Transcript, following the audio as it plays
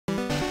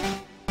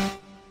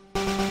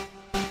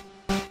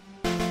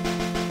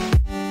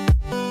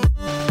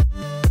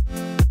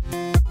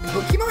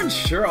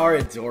ones sure are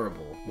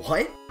adorable.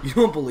 What? You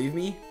don't believe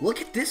me?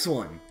 Look at this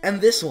one, and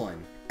this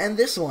one, and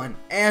this one,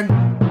 and...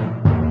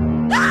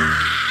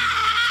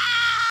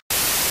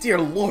 Dear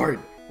Lord,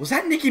 was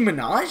that Nicki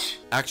Minaj?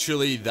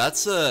 Actually,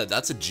 that's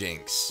a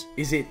jinx.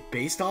 Is it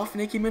based off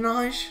Nicki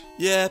Minaj?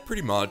 Yeah,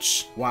 pretty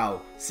much.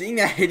 Wow, seeing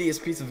that hideous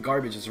piece of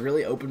garbage has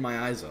really opened my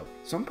eyes up.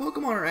 Some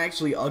Pokemon are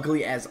actually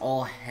ugly as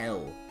all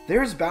hell.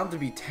 There's bound to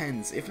be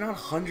tens, if not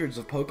hundreds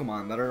of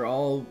Pokemon that are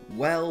all,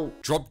 well...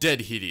 drop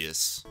dead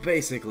hideous.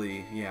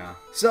 Basically, yeah.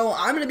 So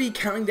I'm gonna be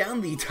counting down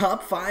the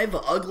top 5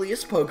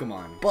 ugliest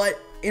Pokemon. But,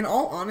 in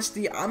all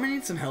honesty, I'm gonna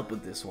need some help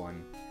with this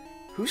one.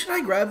 Who should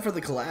I grab for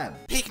the collab?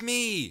 Pick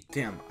me!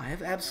 Damn, I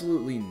have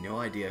absolutely no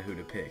idea who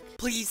to pick.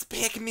 Please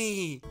pick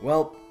me!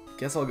 Well,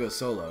 guess I'll go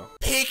solo.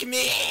 Pick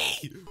me!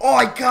 Oh,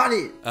 I got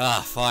it!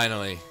 Ah,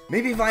 finally.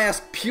 Maybe if I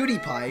ask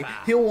PewDiePie,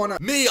 he'll wanna-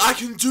 Me, I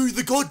can do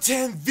the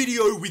goddamn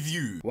video with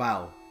you!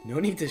 Wow, no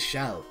need to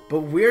shout.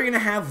 But we're gonna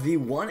have the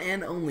one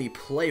and only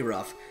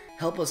PlayRoughh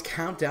help us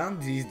count down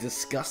these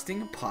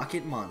disgusting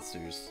pocket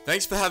monsters.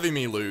 Thanks for having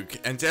me, Luke,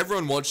 and to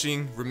everyone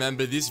watching,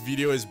 remember this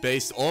video is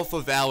based off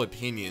of our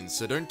opinions,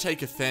 so don't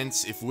take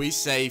offense if we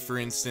say, for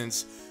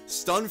instance,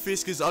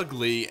 Stunfisk is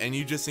ugly, and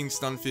you just think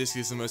Stunfisk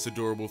is the most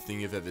adorable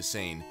thing you've ever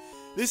seen.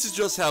 This is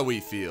just how we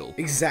feel.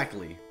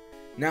 Exactly.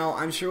 Now,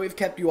 I'm sure we've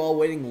kept you all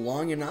waiting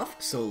long enough,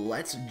 so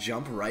let's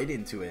jump right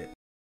into it.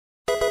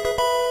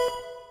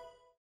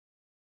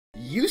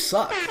 You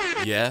suck.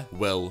 Yeah,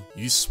 well,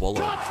 you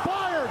swallow.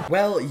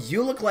 Well,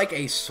 you look like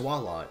a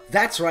Swalot.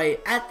 That's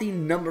right, at the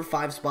number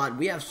 5 spot,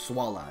 we have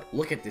Swalot.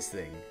 Look at this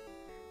thing.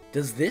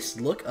 Does this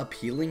look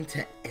appealing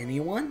to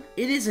anyone?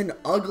 It is an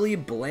ugly,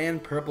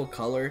 bland purple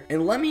color,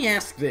 and let me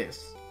ask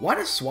this. Why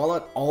does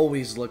Swalot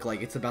always look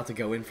like it's about to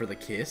go in for the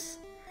kiss?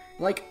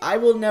 Like, I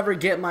will never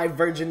get my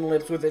virgin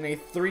lips within a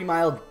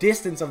 3-mile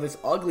distance of this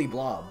ugly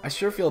blob. I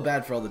sure feel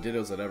bad for all the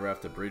Dittos that ever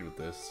have to breed with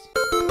this.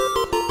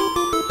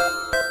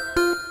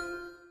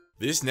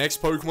 This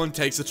next Pokemon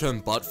takes the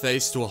term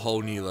buttface to a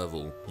whole new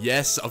level.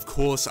 Yes, of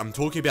course, I'm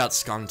talking about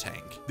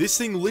Skuntank. This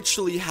thing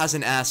literally has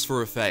an ass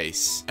for a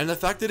face. And the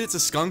fact that it's a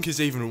skunk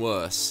is even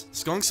worse.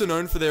 Skunks are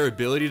known for their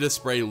ability to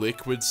spray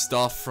liquid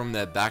stuff from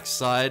their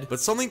backside, but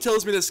something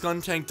tells me that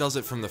Skuntank does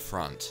it from the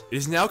front. It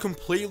is now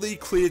completely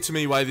clear to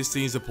me why this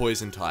thing is a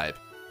poison type.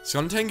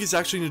 Skuntank is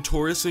actually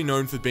notoriously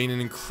known for being an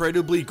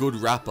incredibly good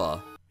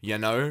rapper. You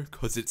know,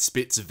 cause it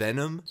spits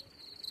venom?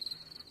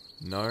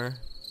 No?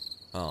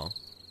 Oh.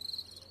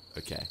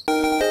 Okay.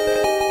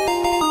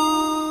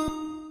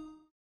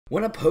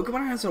 When a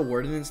Pokemon has a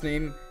word in its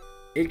name,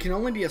 it can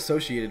only be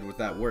associated with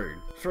that word.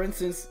 For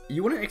instance,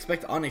 you wouldn't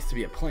expect Onyx to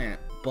be a plant,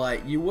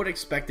 but you would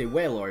expect a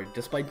Wailord,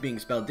 despite being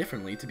spelled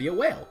differently, to be a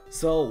whale.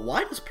 So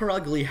why does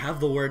Purugly have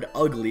the word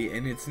ugly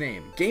in its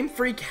name? Game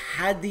Freak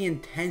had the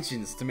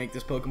intentions to make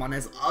this Pokemon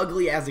as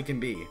ugly as it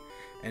can be.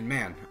 And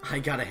man, I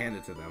gotta hand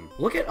it to them.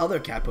 Look at other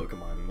cat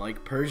Pokemon,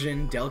 like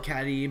Persian,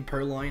 Delcatty, and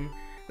Purloin.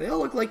 They all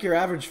look like your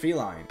average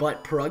feline,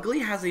 but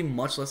Purugly has a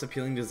much less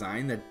appealing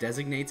design that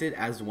designates it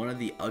as one of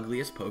the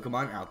ugliest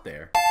Pokemon out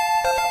there.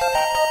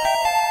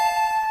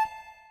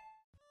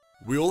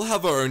 We all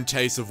have our own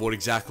taste of what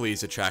exactly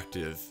is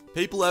attractive.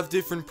 People have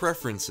different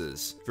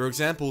preferences. For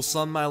example,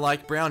 some might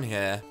like brown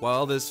hair,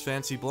 while others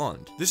fancy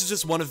blonde. This is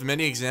just one of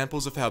many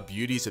examples of how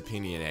beauty is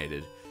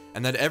opinionated,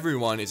 and that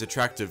everyone is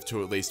attractive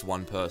to at least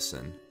one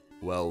person.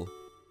 Well,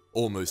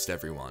 almost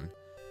everyone.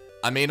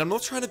 I mean, I'm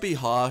not trying to be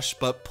harsh,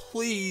 but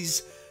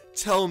please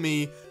tell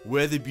me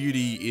where the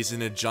beauty is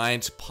in a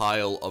giant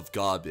pile of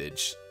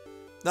garbage.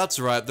 That's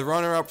right, the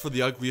runner-up for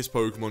the ugliest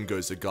Pokemon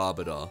goes to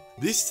Garbodor.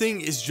 This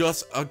thing is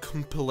just a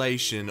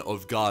compilation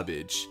of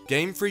garbage.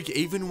 Game Freak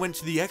even went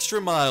to the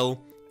extra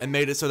mile and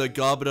made it so that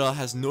Garbodor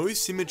has no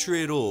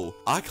symmetry at all.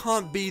 I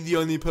can't be the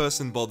only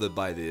person bothered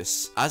by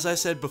this. As I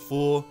said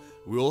before,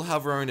 we all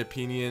have our own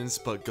opinions,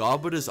 but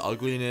Garbodor's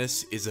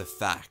ugliness is a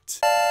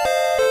fact.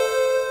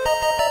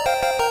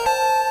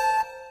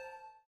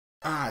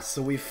 So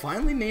we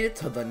finally made it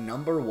to the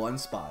number 1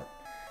 spot.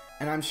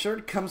 And I'm sure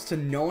it comes to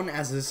no one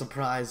as a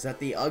surprise that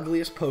the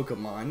ugliest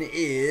Pokemon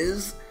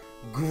is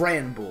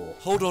Granbull.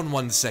 Hold on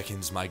 1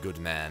 second, my good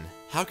man.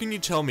 How can you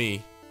tell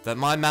me that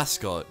my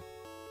mascot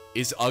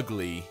is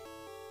ugly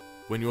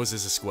when yours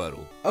is a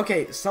Squirtle?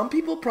 Okay, some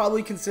people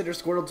probably consider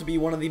Squirtle to be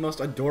one of the most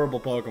adorable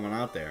Pokemon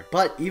out there.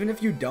 But even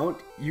if you don't,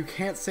 you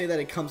can't say that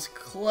it comes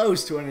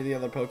close to any of the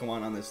other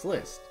Pokemon on this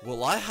list.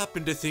 Well, I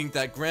happen to think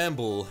that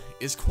Granbull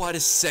is quite a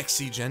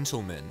sexy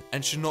gentleman,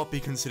 and should not be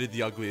considered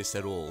the ugliest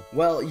at all.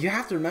 Well, you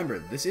have to remember,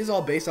 this is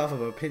all based off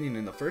of opinion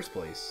in the first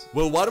place.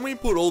 Well, why don't we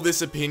put all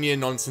this opinion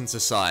nonsense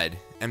aside,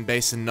 and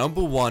base the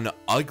number 1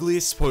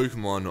 ugliest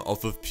Pokemon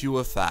off of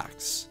pure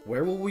facts?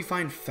 Where will we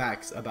find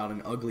facts about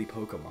an ugly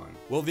Pokemon?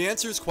 Well, the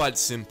answer is quite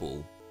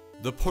simple.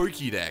 The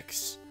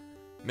Pokédex.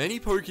 Many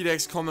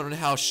Pokédex comment on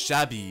how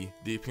shabby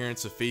the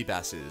appearance of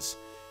Feebas is,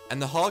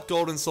 and the Heart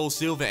Gold and Soul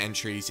Silver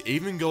entries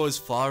even go as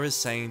far as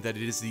saying that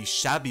it is the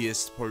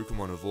shabbiest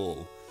Pokemon of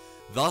all.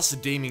 thus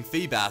deeming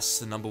Feebas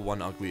the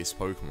 #1 ugliest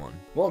Pokemon.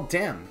 Well,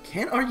 damn,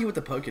 can't argue with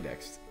the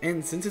Pokedex.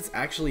 And since it's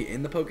actually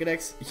in the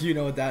Pokedex, you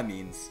know what that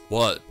means.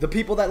 What? The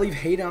people that leave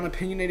hate on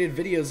opinionated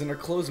videos and are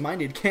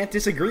closed-minded can't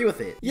disagree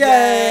with it.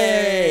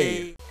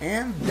 Yay!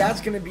 And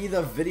that's gonna be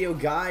the video,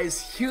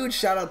 guys. Huge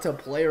shout out to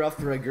PlayRoughh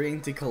for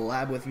agreeing to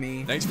collab with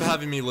me. Thanks for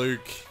having me,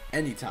 Luke.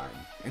 Anytime.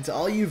 And to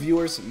all you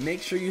viewers,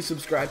 make sure you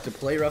subscribe to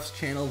PlayRough's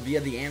channel via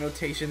the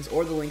annotations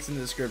or the links in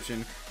the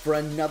description for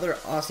another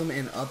awesome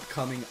and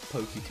upcoming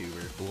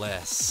PokeTuber.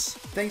 Bless.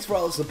 Thanks for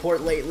all the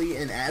support lately,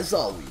 and as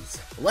always,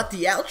 let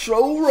the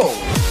outro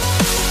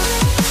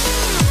roll!